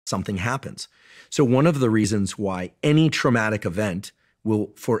something happens. So one of the reasons why any traumatic event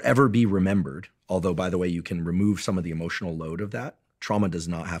will forever be remembered, although, by the way, you can remove some of the emotional load of that. Trauma does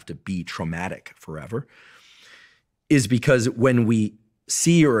not have to be traumatic forever, is because when we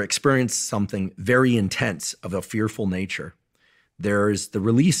see or experience something very intense of a fearful nature, there's the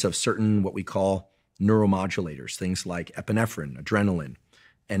release of certain what we call neuromodulators, things like epinephrine, adrenaline,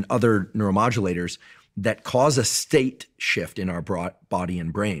 and other neuromodulators that cause a state shift in our body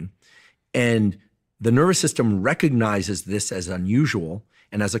and brain. And the nervous system recognizes this as unusual.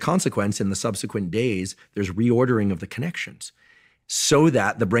 And as a consequence, in the subsequent days, there's reordering of the connections so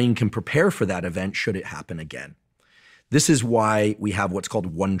that the brain can prepare for that event should it happen again. This is why we have what's called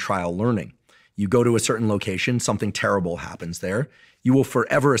one trial learning. You go to a certain location, something terrible happens there. You will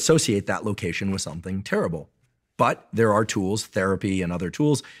forever associate that location with something terrible. But there are tools, therapy and other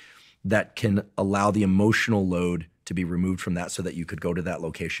tools, that can allow the emotional load to be removed from that so that you could go to that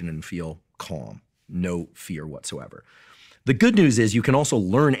location and feel calm, no fear whatsoever. The good news is you can also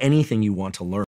learn anything you want to learn.